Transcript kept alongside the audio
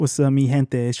What's up, mi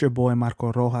gente? It's your boy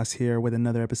Marco Rojas here with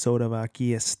another episode of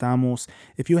Aquí Estamos.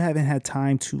 If you haven't had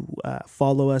time to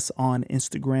follow us on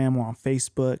Instagram or on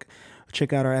Facebook,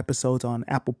 check out our episodes on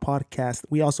Apple Podcasts.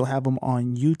 We also have them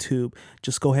on YouTube.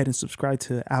 Just go ahead and subscribe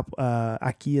to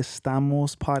Aquí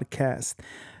Estamos podcast.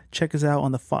 Check us out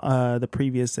on the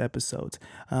previous episodes.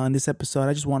 In this episode,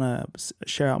 I just want to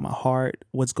share out my heart,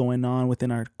 what's going on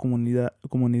within our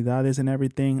comunidades and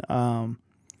everything.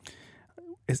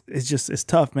 It's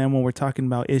tough, man, when we're talking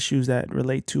about issues that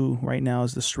relate to right now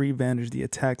is the street vendors, the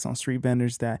attacks on street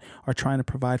vendors that are trying to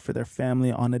provide for their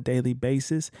family on a daily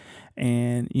basis.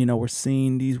 And, we're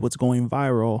seeing what's going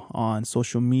viral on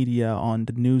social media, on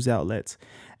the news outlets.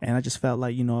 And I just felt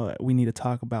like, we need to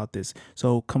talk about this.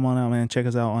 So come on out, man. Check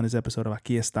us out on this episode of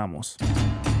Aquí Estamos.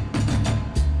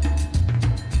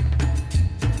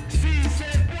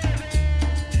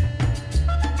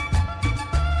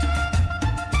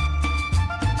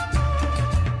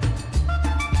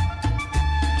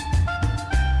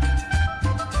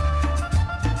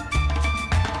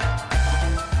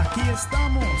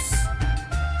 Estamos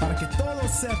para que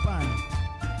todos sepan.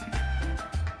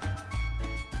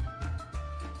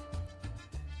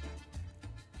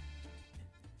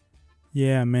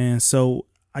 Yeah, man. So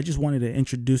I just wanted to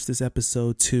introduce this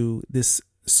episode to this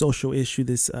social issue,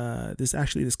 this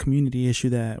community issue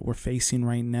that we're facing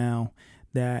right now.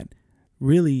 That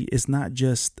really is not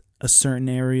just a certain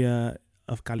area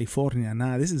of California.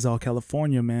 Nah, this is all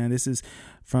California, man. This is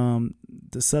from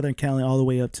the Southern Cali all the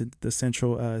way up to the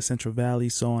Central Valley,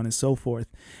 so on and so forth.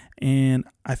 And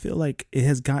I feel like it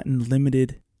has gotten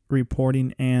limited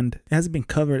reporting and it hasn't been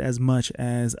covered as much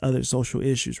as other social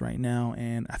issues right now.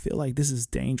 And I feel like this is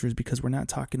dangerous because we're not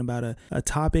talking about a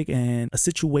topic and a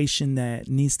situation that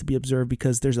needs to be observed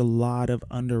because there's a lot of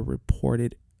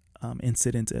underreported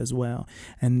incidents as well.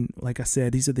 And like I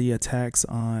said, these are the attacks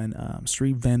on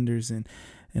street vendors and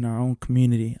in our own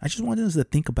community. I just wanted us to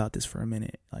think about this for a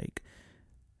minute. Like,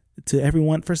 to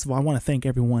everyone, first of all, I want to thank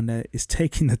everyone that is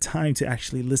taking the time to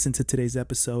actually listen to today's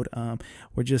episode.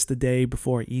 We're just the day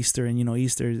before Easter, and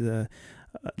Easter is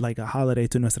like a holiday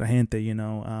to nuestra gente,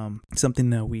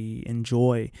 something that we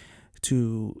enjoy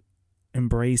to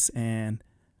embrace and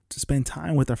to spend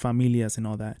time with our familias and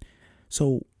all that.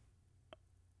 So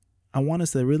I want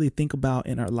us to really think about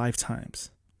in our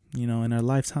lifetimes,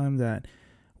 that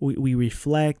we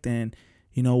reflect and,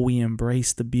 we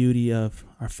embrace the beauty of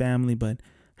our family. But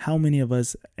how many of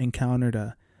us encountered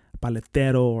a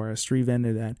paletero or a street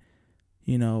vendor that,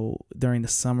 during the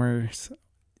summers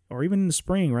or even in the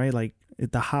spring, right? Like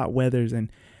the hot weathers and,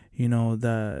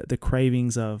 the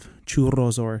cravings of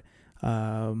churros or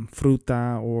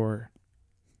fruta or,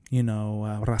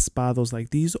 raspados.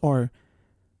 Like these are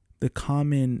the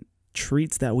common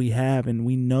treats that we have, and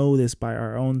we know this by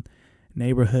our own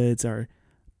neighborhoods, our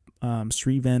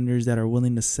street vendors that are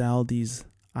willing to sell these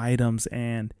items.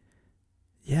 And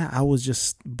yeah, I was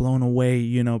just blown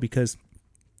away, because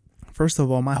first of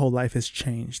all, my whole life has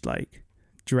changed like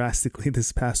drastically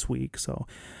this past week. So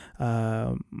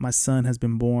my son has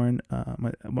been born,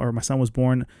 my son was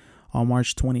born on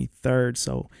March 23rd.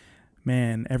 So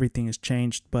man, everything has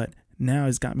changed, but now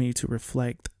it's got me to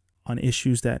reflect on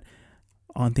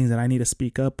on things that I need to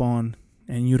speak up on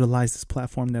and utilize this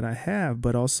platform that I have,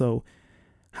 but also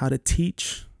how to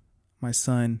teach my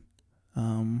son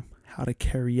how to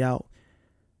carry out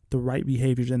the right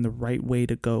behaviors and the right way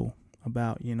to go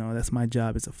about, that's my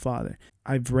job as a father.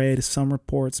 I've read some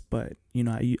reports, but,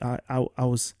 I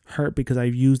was hurt because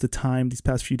I've used the time these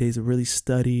past few days to really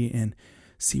study and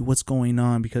see what's going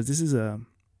on, because this is an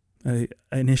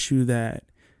issue that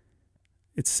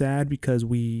it's sad because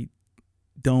we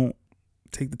don't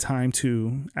take the time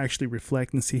to actually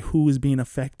reflect and see who is being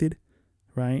affected,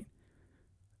 right?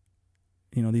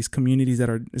 These communities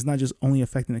it's not just only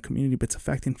affecting the community, but it's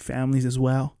affecting families as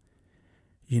well.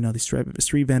 These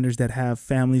street vendors that have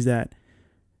families that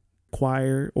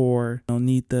require or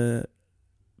need the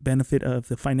benefit of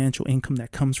the financial income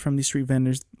that comes from these street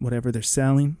vendors, whatever they're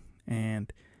selling.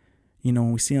 And,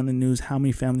 when we see on the news how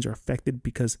many families are affected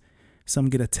because some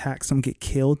get attacked, some get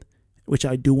killed, which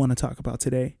I do want to talk about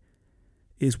today,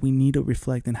 is we need to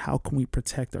reflect on how can we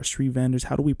protect our street vendors?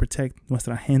 How do we protect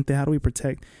nuestra gente? How do we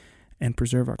protect and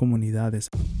preserve our comunidades?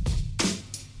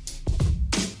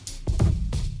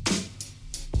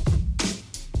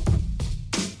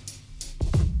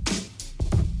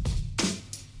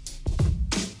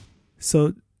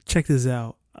 So check this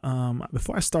out.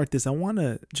 Before I start this, I want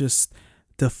to just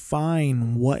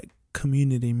define what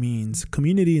community means.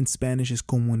 Community in Spanish is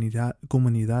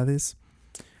comunidades.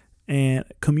 And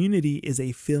community is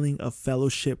a feeling of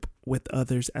fellowship with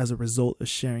others as a result of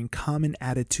sharing common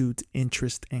attitudes,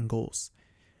 interests, and goals.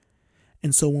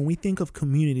 And so when we think of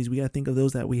communities, we got to think of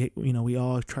those that we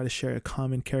all try to share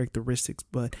common characteristics,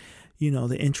 but,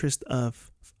 the interest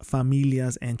of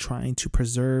familias and trying to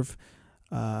preserve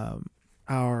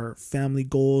our family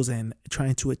goals and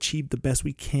trying to achieve the best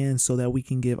we can so that we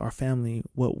can give our family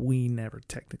what we never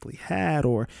technically had,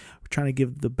 or we're trying to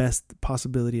give the best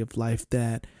possibility of life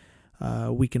that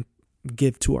we can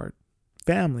give to our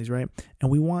families, right?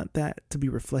 And we want that to be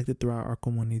reflected throughout our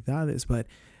comunidades. But,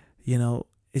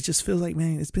 it just feels like,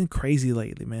 man, it's been crazy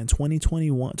lately, man.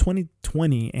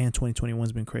 2020 and 2021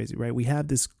 has been crazy, right? We have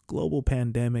this global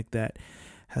pandemic that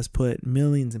has put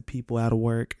millions of people out of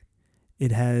work.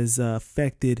 It has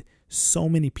affected so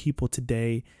many people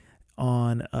today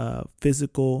on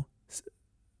physical,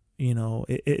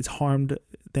 it's harmed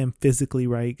them physically,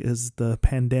 right? Because the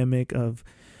pandemic of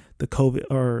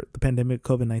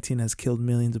COVID-19 has killed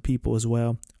millions of people as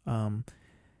well.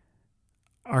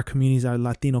 Our communities, our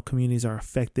Latino communities, are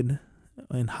affected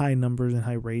in high numbers and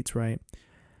high rates, right?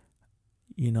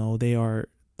 They are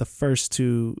the first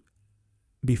to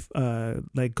be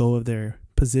let go of their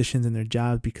positions and their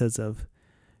jobs because of,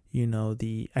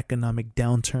 the economic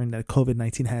downturn that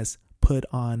COVID-19 has put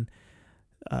on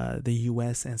the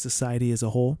U.S. and society as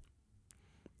a whole.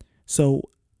 So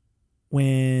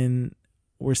when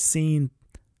we're seeing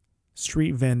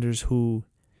street vendors who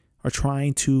are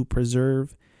trying to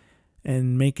preserve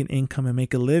and make an income and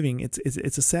make a living, it's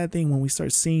a sad thing when we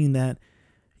start seeing that,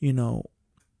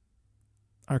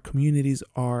 our communities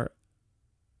are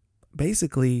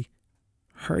basically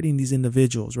hurting these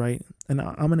individuals, right? And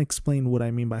I'm going to explain what I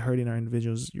mean by hurting our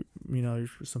individuals.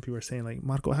 Some people are saying, like,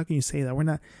 Marco, how can you say that?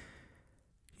 We're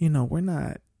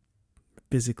not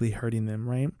physically hurting them,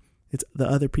 right? It's the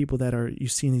other people that you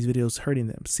see in these videos hurting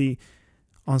them. See,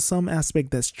 on some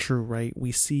aspect, that's true, right?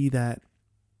 We see that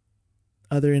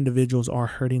other individuals are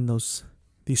hurting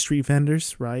these street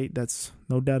vendors, right? That's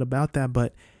no doubt about that.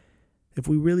 But if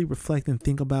we really reflect and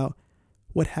think about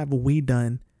what have we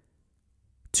done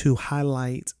to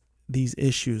highlight these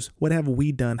issues, what have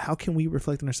we done? How can we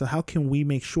reflect on ourselves? How can we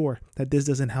make sure that this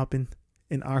doesn't happen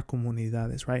in our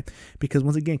comunidades, right? Because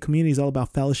once again, community is all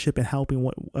about fellowship and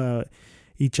helping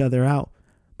each other out.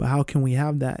 But how can we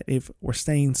have that if we're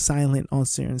staying silent on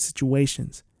certain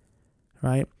situations,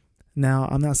 right? Now,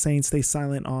 I'm not saying stay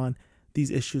silent on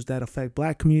these issues that affect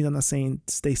Black communities. I'm not saying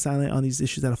stay silent on these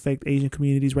issues that affect Asian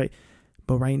communities, right?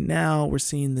 But right now, we're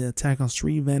seeing the attack on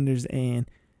street vendors,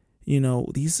 and,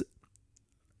 these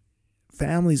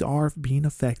families are being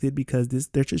affected because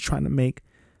they're just trying to make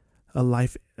a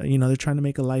life. They're trying to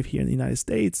make a life here in the United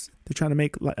States. They're trying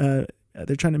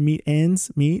to meet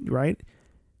ends meet, right?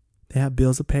 They have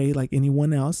bills to pay like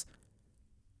anyone else.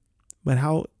 But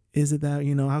how is it that,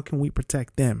 how can we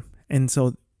protect them? And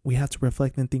so we have to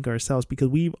reflect and think ourselves, because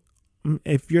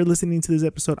if you're listening to this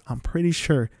episode, I'm pretty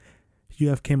sure you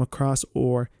have came across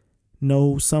or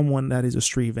know someone that is a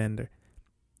street vendor,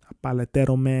 a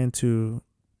paletero man, to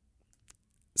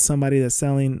somebody that's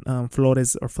selling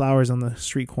flores or flowers on the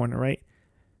street corner, right?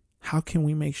 How can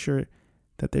we make sure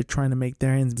that they're trying to make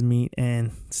their ends meet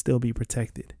and still be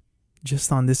protected?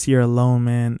 Just on this year alone,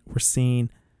 man, we're seeing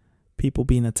people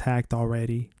being attacked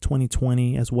already,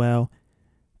 2020 as well.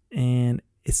 And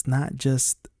it's not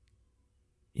just,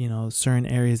 certain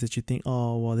areas that you think,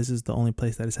 oh, well, this is the only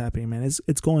place that is happening, man.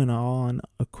 It's going on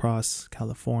across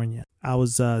California. I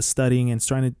was studying and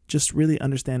trying to just really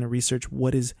understand and research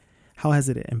how has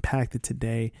it impacted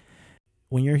today.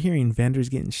 When you're hearing vendors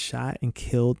getting shot and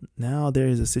killed, now there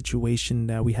is a situation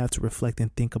that we have to reflect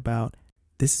and think about.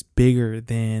 This is bigger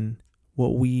than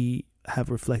what we have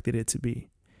reflected it to be.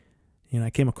 I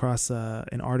came across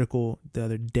an article the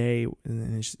other day,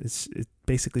 and it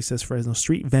basically says Fresno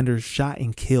street vendors shot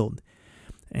and killed.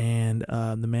 And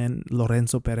the man,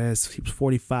 Lorenzo Perez, he was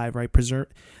 45, right?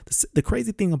 The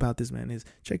crazy thing about this, man, is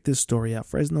check this story out.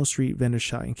 Fresno street vendor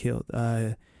shot and killed.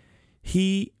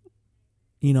 He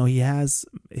has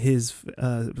his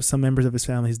some members of his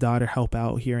family, his daughter, help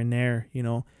out here and there,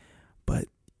 But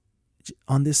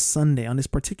on this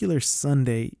particular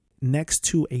Sunday, next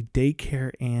to a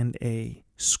daycare and a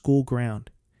school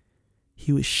ground,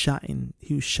 he was shot in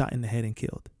the head and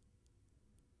killed.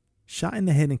 Shot in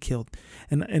the head and killed.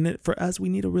 And for us, we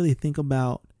need to really think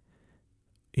about,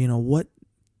 what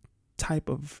type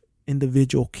of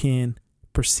individual can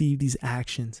perceive these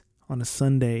actions on a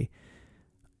Sunday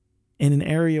in an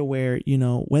area where,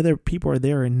 whether people are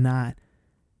there or not,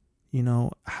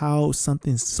 how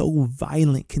something so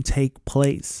violent can take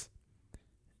place.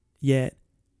 Yet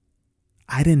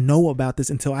I didn't know about this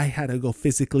until I had to go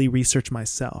physically research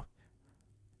myself.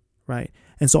 Right.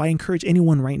 And so I encourage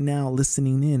anyone right now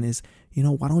listening in is,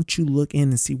 why don't you look in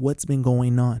and see what's been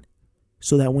going on,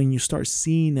 so that when you start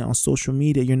seeing it on social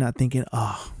media, you're not thinking,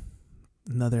 oh,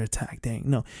 another attack. Dang.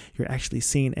 No, you're actually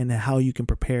seeing and how you can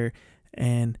prepare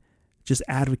and just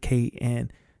advocate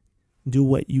and do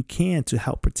what you can to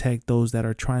help protect those that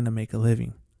are trying to make a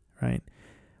living. Right.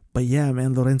 But yeah,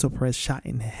 man, Lorenzo Perez shot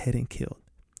in the head and killed.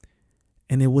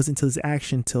 And it wasn't until his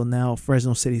action till now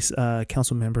Fresno City's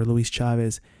council member Luis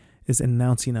Chavez is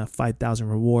announcing a $5,000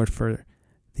 reward for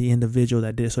the individual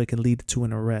that did it, so it can lead to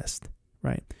an arrest,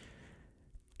 right?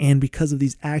 And because of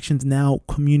these actions, now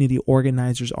community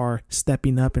organizers are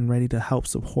stepping up and ready to help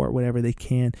support whatever they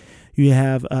can. You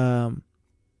have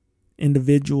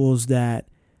individuals that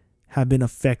have been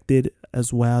affected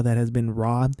as well, that has been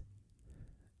robbed.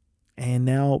 And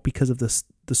now because of the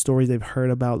stories they've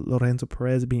heard about Lorenzo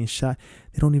Perez being shot,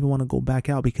 they don't even want to go back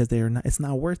out because it's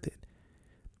not worth it.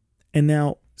 And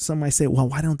now some might say, well,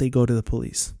 why don't they go to the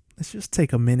police? Let's just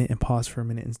take a minute and pause for a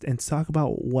minute and talk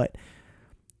about what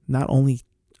not only,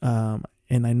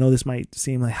 and I know this might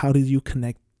seem like, how did you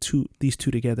connect these two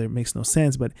together? It makes no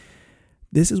sense, but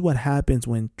this is what happens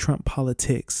when Trump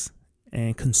politics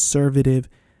and conservative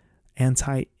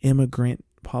anti-immigrant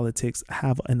politics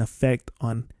have an effect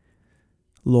on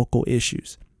local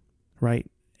issues, right?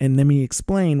 And let me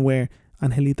explain where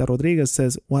Angelita Rodriguez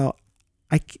says, well,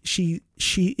 she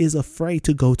is afraid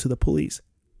to go to the police.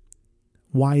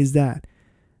 Why is that?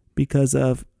 Because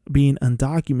of being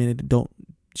undocumented.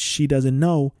 She doesn't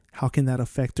know how can that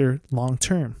affect her long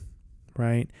term,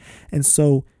 right? And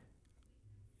so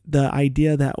the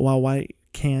idea that, well, why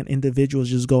can't individuals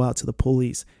just go out to the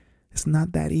police? It's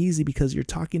not that easy, because you're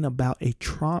talking about a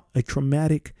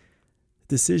traumatic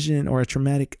decision or a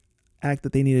traumatic act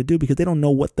that they need to do, because they don't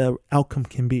know what the outcome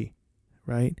can be,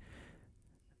 right?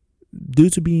 Due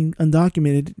to being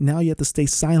undocumented, now you have to stay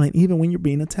silent even when you're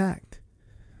being attacked.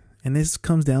 And this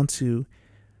comes down to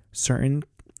certain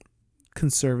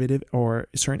conservative or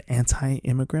certain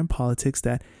anti-immigrant politics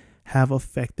that have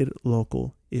affected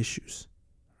local issues,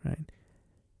 right?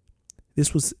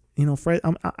 This was,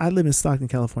 I live in Stockton,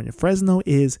 California. Fresno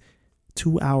is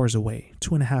 2 hours away,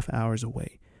 2.5 hours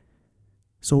away.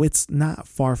 So it's not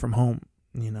far from home,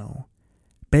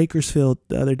 Bakersfield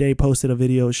the other day posted a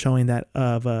video showing that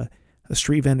of a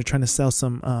street vendor trying to sell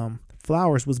some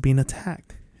flowers was being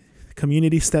attacked.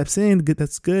 Community steps in,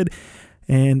 that's good,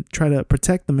 and try to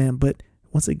protect the man. But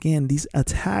once again, these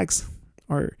attacks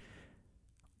are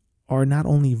not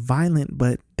only violent,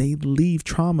 but they leave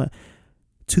trauma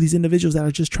to these individuals that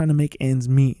are just trying to make ends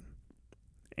meet.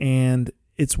 And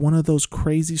it's one of those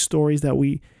crazy stories that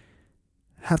we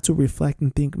have to reflect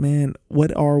and think, man,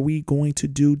 what are we going to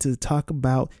do to talk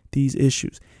about these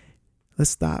issues?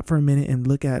 Let's stop for a minute and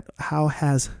look at how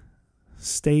has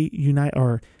state unite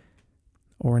or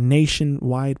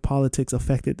nationwide politics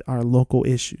affected our local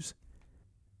issues.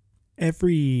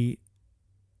 Every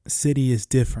city is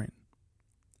different,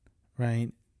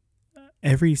 right?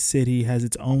 Every city has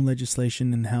its own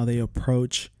legislation and how they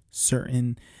approach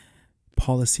certain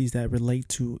policies that relate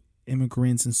to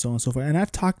immigrants and so on and so forth. And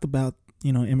I've talked about,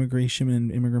 immigration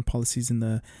and immigrant policies in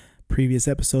the previous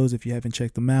episodes. If you haven't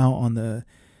checked them out on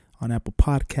Apple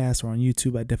Podcasts or on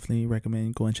YouTube, I definitely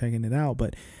recommend going and checking it out.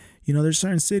 But, there's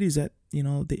certain cities that,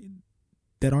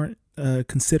 that aren't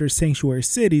considered sanctuary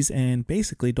cities and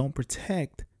basically don't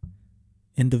protect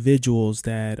individuals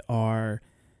that are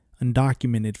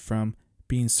undocumented from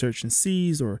being searched and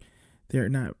seized, or they're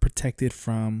not protected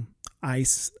from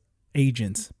ICE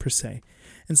agents per se.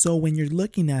 And so when you're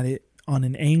looking at it on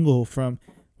an angle from,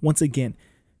 once again,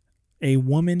 a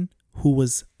woman who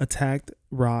was attacked,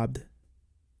 robbed,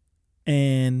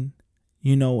 and,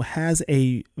 has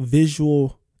a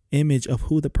visual image of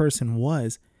who the person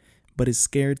was, but is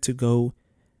scared to go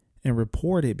and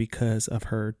report it because of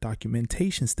her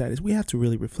documentation status, we have to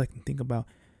really reflect and think about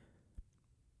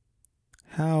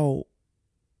how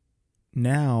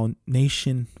now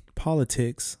nation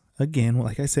politics, again,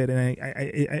 like I said, and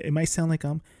it might sound like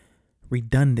I'm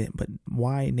redundant, but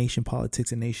why nation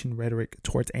politics and nation rhetoric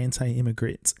towards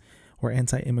anti-immigrants or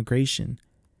anti-immigration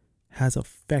has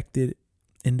affected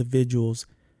individuals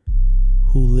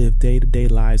who live day-to-day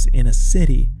lives in a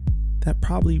city that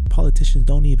probably politicians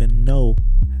don't even know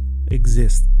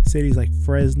exist. Cities like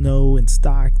Fresno and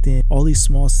Stockton, all these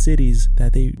small cities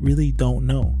that they really don't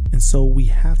know. And so we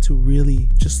have to really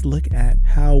just look at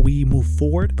how we move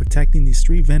forward, protecting these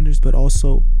street vendors, but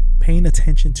also paying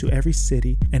attention to every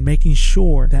city and making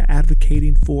sure that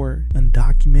advocating for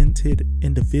undocumented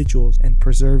individuals and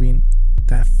preserving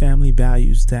that family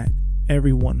values that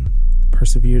everyone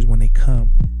perseveres when they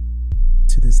come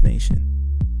to this nation.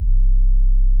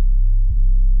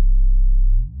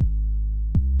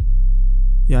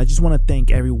 Yeah, I just want to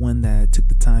thank everyone that took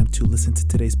the time to listen to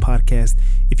today's podcast.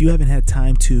 If you haven't had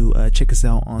time to check us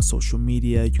out on social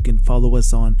media, you can follow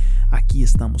us on Aquí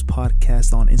Estamos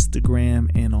Podcast on Instagram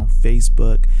and on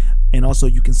Facebook. And also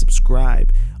you can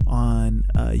subscribe on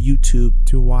YouTube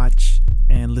to watch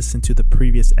and listen to the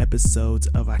previous episodes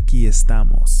of Aquí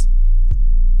Estamos.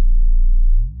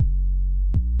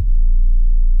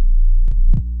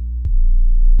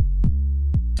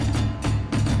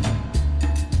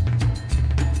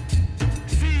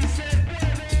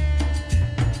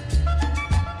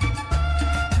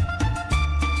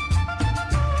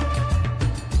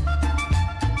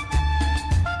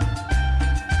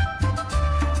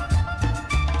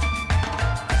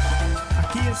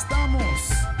 Estamos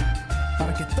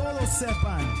para que todos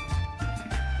sepan